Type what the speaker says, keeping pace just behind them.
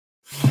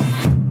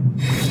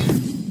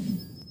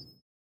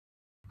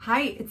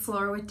Hi, it's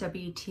Laura with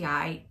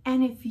WTI,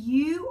 and if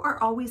you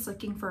are always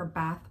looking for a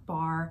bath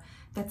bar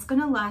that's going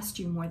to last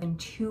you more than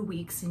 2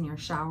 weeks in your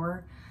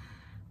shower,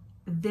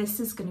 this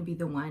is going to be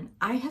the one.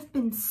 I have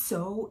been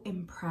so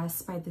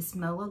impressed by this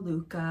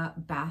Melaleuca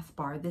bath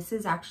bar. This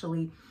is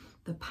actually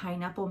the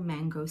pineapple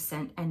mango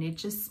scent, and it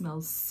just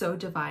smells so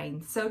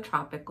divine, so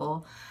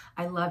tropical.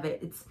 I love it.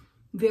 It's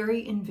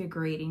very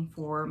invigorating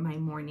for my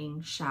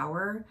morning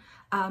shower.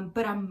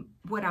 But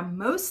what I'm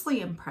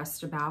mostly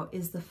impressed about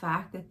is the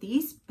fact that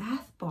these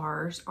bath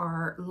bars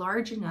are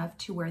large enough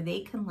to where they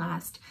can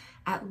last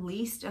at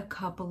least a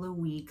couple of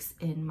weeks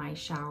in my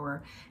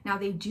shower. Now,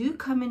 they do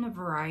come in a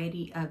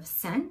variety of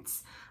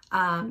scents.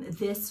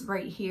 This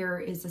right here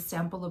is a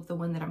sample of the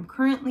one that I'm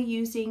currently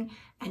using,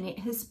 and it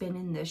has been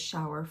in this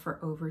shower for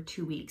over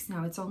 2 weeks.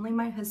 Now, it's only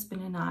my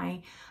husband and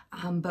I,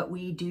 but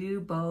we do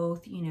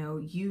both,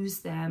 use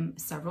them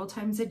several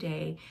times a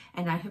day,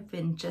 and I have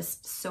been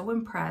just so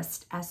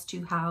impressed as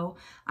to how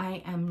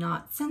I am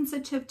not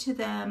sensitive to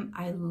them.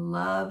 I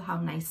love how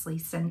nicely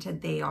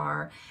scented they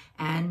are,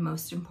 and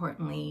most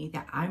importantly,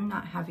 that I'm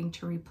not having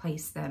to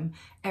replace them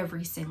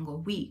every single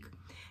week.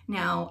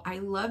 Now, I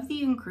love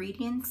the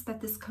ingredients that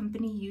this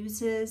company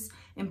uses.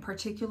 In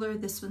particular,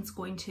 this one's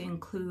going to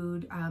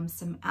include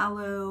some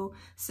aloe,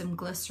 some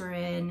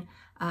glycerin.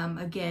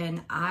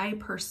 Again, I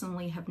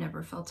personally have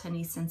never felt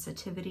any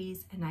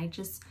sensitivities, and I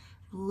just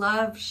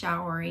love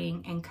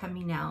showering and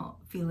coming out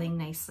feeling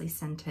nicely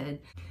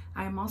scented.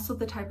 I am also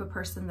the type of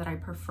person that I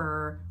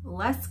prefer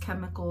less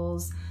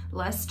chemicals,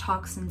 less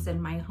toxins in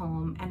my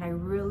home, and I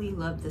really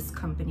love this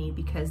company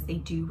because they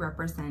do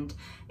represent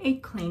a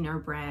cleaner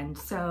brand.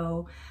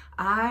 So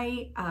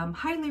I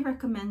highly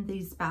recommend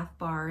these bath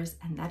bars,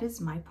 and that is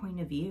my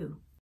point of view.